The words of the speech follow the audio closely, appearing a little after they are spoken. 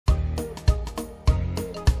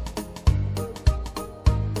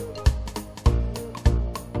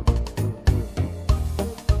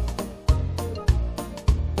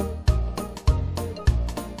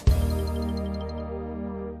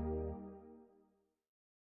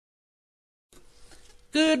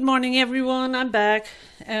Good morning, everyone. I'm back,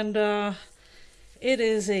 and it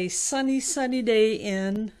is a sunny day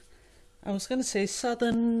in, I was going to say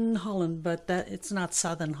southern Holland, but it's not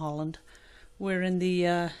southern Holland. We're in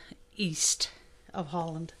the east of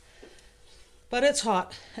Holland. But it's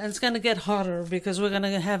hot, and it's going to get hotter because we're going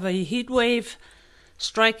to have a heat wave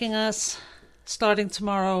striking us starting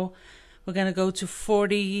tomorrow. We're going to go to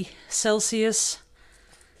 40 Celsius.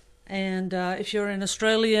 And if you're in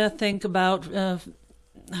Australia, think about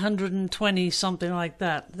 120, something like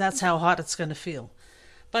that. That's how hot it's going to feel.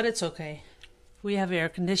 But it's okay. We have air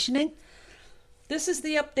conditioning. This is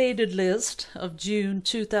the updated list of June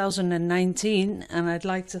 2019, and I'd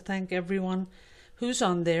like to thank everyone who's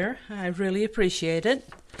on there. I really appreciate it.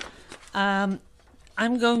 I'm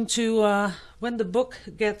going to, when the book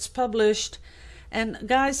gets published, and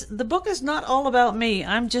guys, the book is not all about me.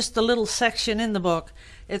 I'm just a little section in the book.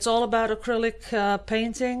 It's all about acrylic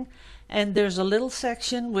painting, and there's a little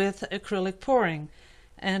section with acrylic pouring.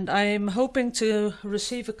 And I'm hoping to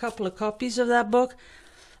receive a couple of copies of that book.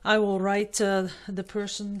 I will write the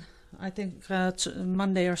person, I think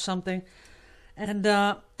Monday or something. And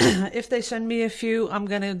if they send me a few, I'm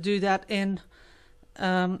going to do that in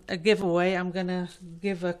a giveaway. I'm going to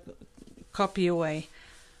give a copy away.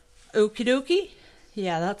 Okie dokie?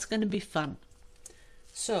 Yeah, that's going to be fun.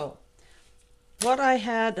 So, what I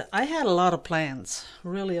had a lot of plans,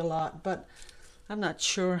 really a lot, but I'm not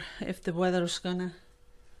sure if the weather's going to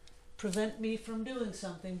prevent me from doing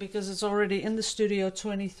something because it's already in the studio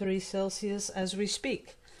 23 Celsius as we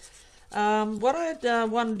speak. What I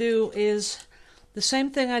want to do is the same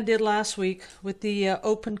thing I did last week with the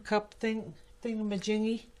open cup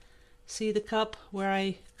thingamajiggy. See the cup where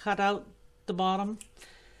I cut out the bottom?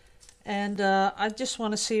 And I just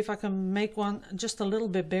want to see if I can make one just a little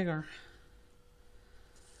bit bigger.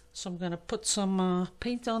 So I'm going to put some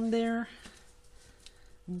paint on there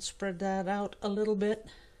and spread that out a little bit.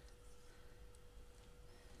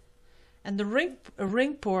 And the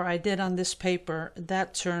ring pour I did on this paper,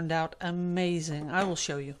 that turned out amazing. I will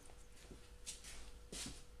show you.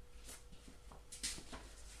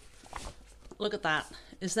 Look at that.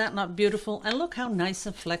 Is that not beautiful? And look how nice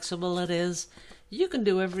and flexible it is. You can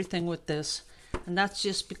do everything with this. And that's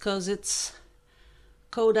just because it's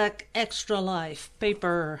Kodak Extra Life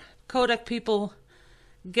paper. Kodak people,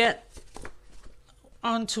 get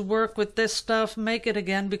on to work with this stuff, make it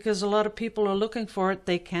again, because a lot of people are looking for it.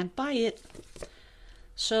 They can't buy it.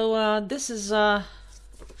 So this is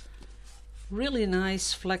really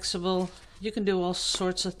nice, flexible. You can do all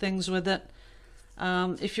sorts of things with it.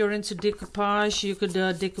 If you're into decoupage, you could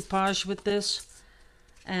decoupage with this.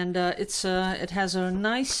 And it has a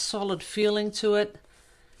nice solid feeling to it.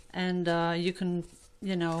 And you can,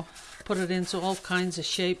 you know, put it into all kinds of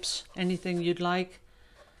shapes, anything you'd like.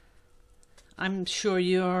 I'm sure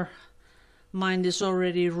your mind is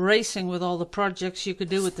already racing with all the projects you could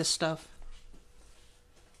do with this stuff.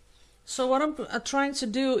 So what I'm trying to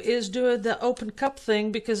do is do the open cup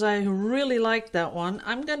thing because I really like that one.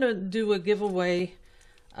 I'm going to do a giveaway.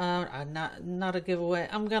 Not a giveaway.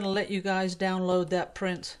 I'm going to let you guys download that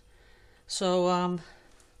print. So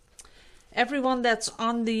everyone that's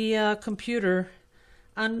on the computer,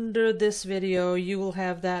 under this video, you will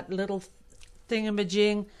have that little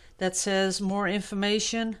thingamajig that says more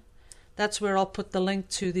information. That's where I'll put the link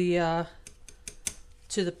to the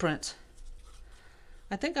print.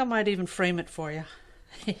 I think I might even frame it for you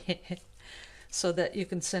so that you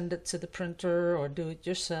can send it to the printer or do it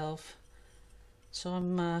yourself. So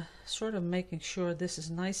I'm sort of making sure this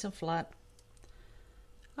is nice and flat.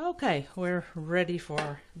 Okay, we're ready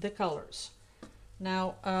for the colors.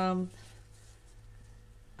 Now I'm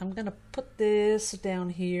going to put this down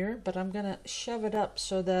here, but I'm going to shove it up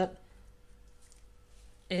so that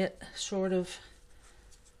it sort of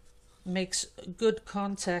makes good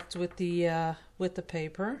contact with the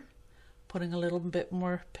paper. Putting a little bit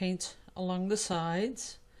more paint along the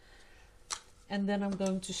sides. And then I'm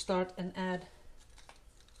going to start and add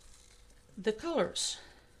the colors.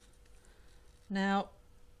 Now,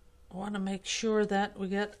 I want to make sure that we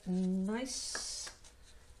get nice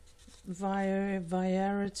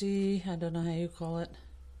variety, I don't know how you call it,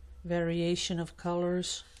 variation of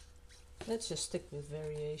colors. Let's just stick with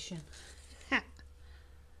variation.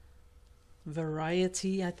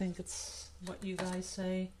 Variety, I think it's what you guys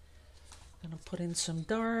say. I'm gonna put in some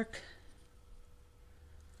dark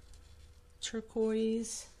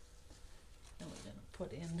turquoise. Then we're gonna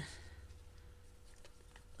put in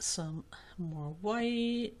some more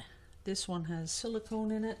white. This one has silicone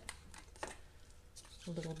in it. A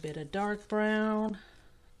little bit of dark brown,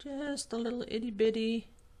 just a little itty bitty.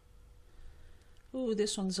 Ooh,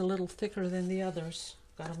 this one's a little thicker than the others.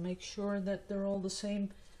 got to make sure that they're all the same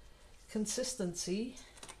consistency.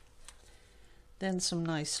 Then some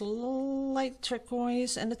nice light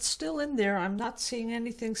turquoise, and it's still in there. I'm not seeing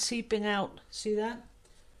anything seeping out. See that?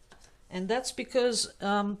 And that's because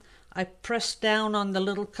I pressed down on the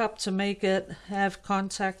little cup to make it have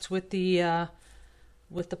contact with the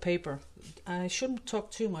paper. I shouldn't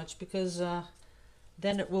talk too much because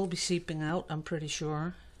then it will be seeping out, I'm pretty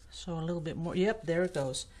sure. So a little bit more. Yep, there it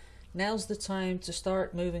goes. Now's the time to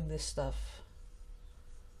start moving this stuff.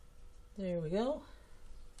 There we go.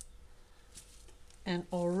 And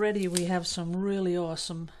already we have some really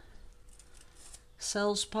awesome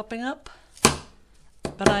cells popping up.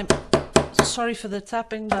 But I'm sorry for the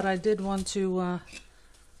tapping, but I did want to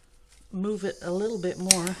move it a little bit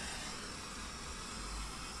more.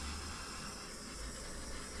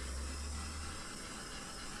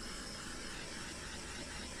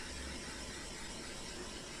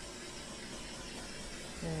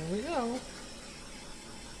 There we go.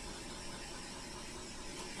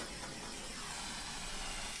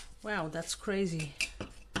 Wow, that's crazy.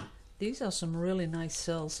 These are some really nice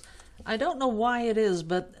cells. I don't know why it is,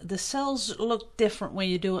 but the cells look different when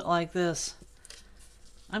you do it like this.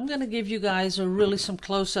 I'm going to give you guys really some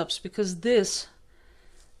close-ups because this,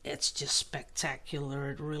 it's just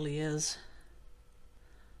spectacular. It really is.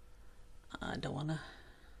 I don't want to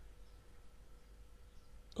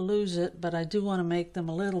lose it, but I do want to make them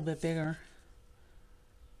a little bit bigger.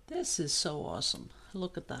 This is so awesome.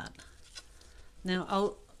 Look at that. Now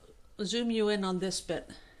I'll zoom you in on this bit.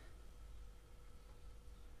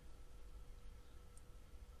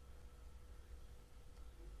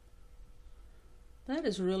 That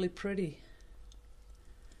is really pretty.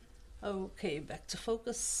 Okay, back to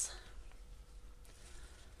focus.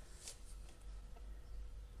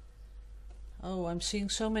 Oh, I'm seeing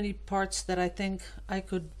so many parts that I think I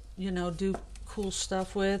could, you know, do cool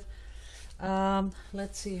stuff with.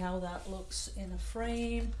 Let's see how that looks in a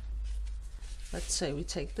frame. Let's say we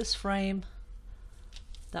take this frame.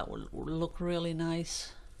 That would look really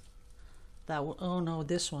nice. That would, oh no,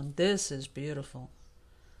 this one. This is beautiful.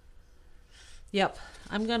 Yep,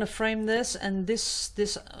 I'm gonna frame this, and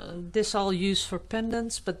this I'll use for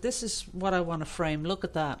pendants, but this is what I want to frame. Look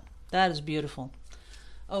at that. That is beautiful.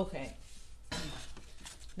 Okay.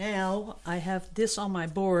 Now I have this on my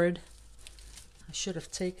board. I should have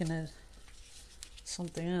taken it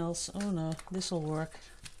something else. Oh no, this will work.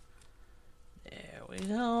 There we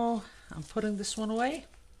go. I'm putting this one away.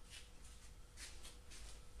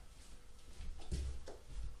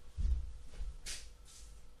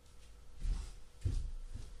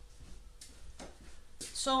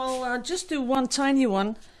 So I'll just do one tiny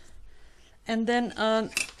one, and then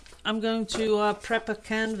I'm going to prep a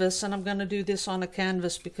canvas, and I'm going to do this on a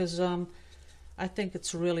canvas because I think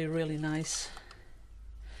it's really, really nice.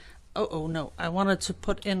 Oh no, I wanted to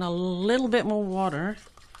put in a little bit more water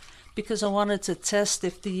because I wanted to test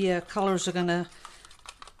if the colors are going to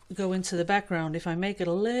go into the background if I make it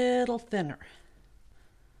a little thinner.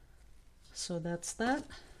 So that's that.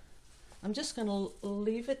 I'm just going to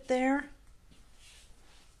leave it there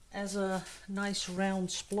as a nice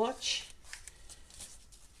round splotch.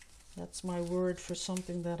 That's my word for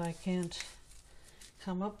something that I can't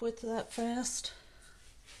come up with that fast.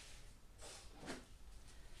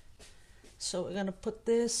 So we're going to put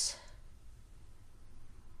this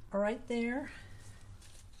right there.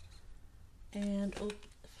 And, oops,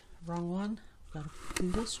 wrong one. Got to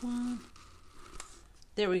do this one.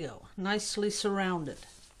 There we go. Nicely surrounded.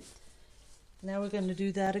 Now we're going to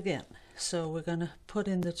do that again. So we're going to put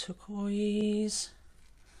in the turquoise.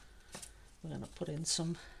 We're going to put in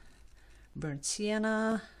some burnt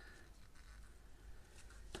sienna.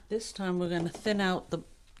 This time we're going to thin out the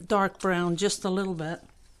dark brown just a little bit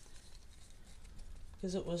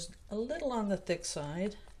because it was a little on the thick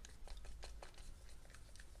side.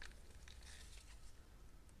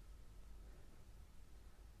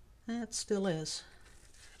 That still is.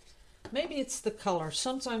 Maybe it's the color.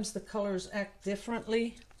 Sometimes the colors act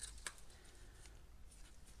differently.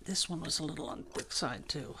 This one was a little on the thick side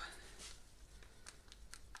too.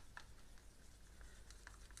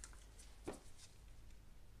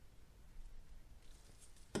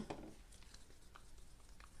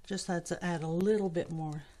 Just had to add a little bit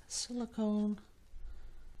more silicone.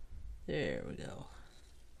 There we go.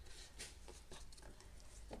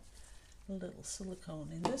 A little silicone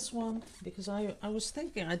in this one because I was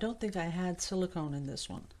thinking I don't think I had silicone in this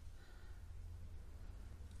one.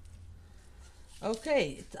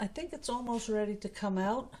 Okay, I think it's almost ready to come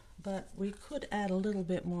out, but we could add a little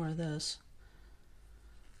bit more of this.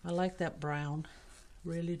 I like that brown,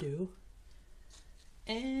 really do.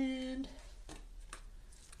 And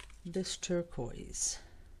this turquoise.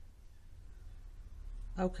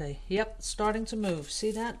 Okay, yep, starting to move.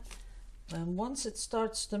 See that? And once it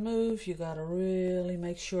starts to move, you gotta really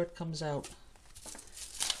make sure it comes out.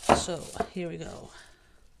 So here we go.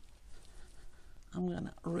 I'm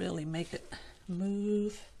gonna really make it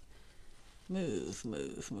move, move,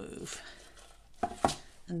 move, move.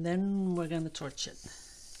 And then we're gonna torch it.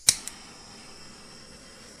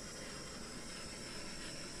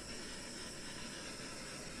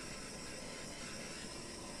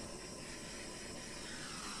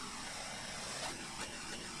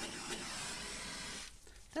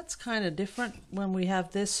 That's kind of different when we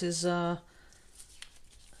have this is the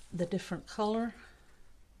different color.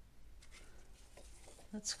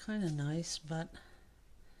 That's kind of nice, but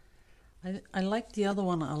I like the other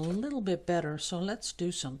one a little bit better, so let's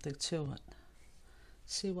do something to it.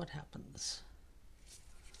 See what happens.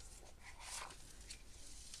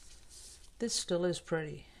 This still is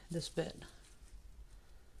pretty, this bit.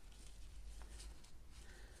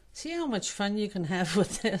 See how much fun you can have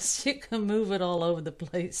with this? You can move it all over the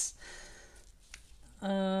place.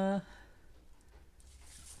 I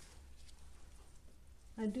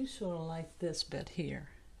do sort of like this bit here.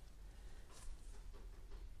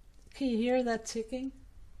 Can you hear that ticking?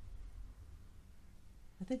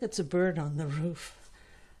 I think it's a bird on the roof.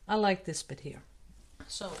 I like this bit here.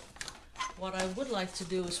 So what I would like to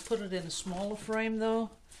do is put it in a smaller frame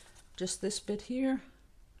though. Just this bit here.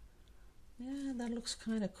 Yeah, that looks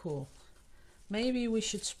kind of cool. Maybe we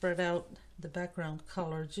should spread out the background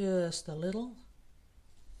color just a little.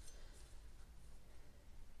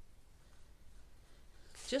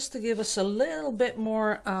 Just to give us a little bit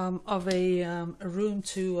more of a room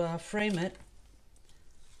to frame it.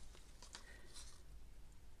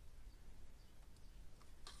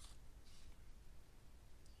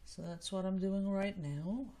 So that's what I'm doing right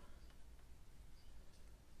now.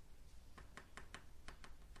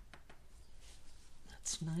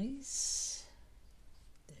 That's nice.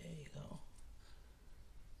 There you go.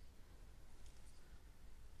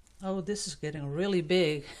 Oh, this is getting really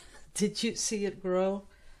big. Did you see it grow?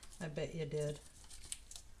 I bet you did.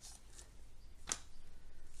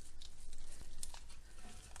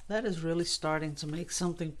 That is really starting to make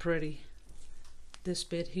something pretty. This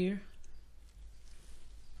bit here.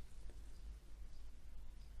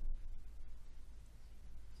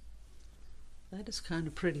 That is kind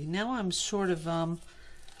of pretty. Now I'm sort of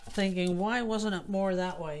thinking, why wasn't it more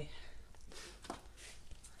that way?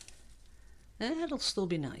 It'll still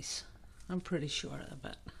be nice. I'm pretty sure of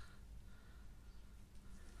it.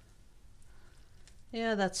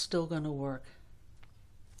 Yeah, that's still going to work.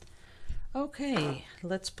 Okay,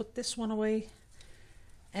 let's put this one away.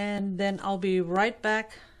 And then I'll be right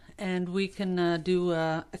back and we can do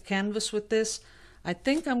a canvas with this. I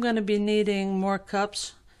think I'm going to be needing more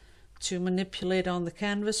cups to manipulate on the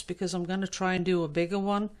canvas because I'm going to try and do a bigger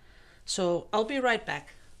one. So I'll be right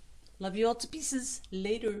back. Love you all to pieces.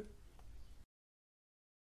 Later.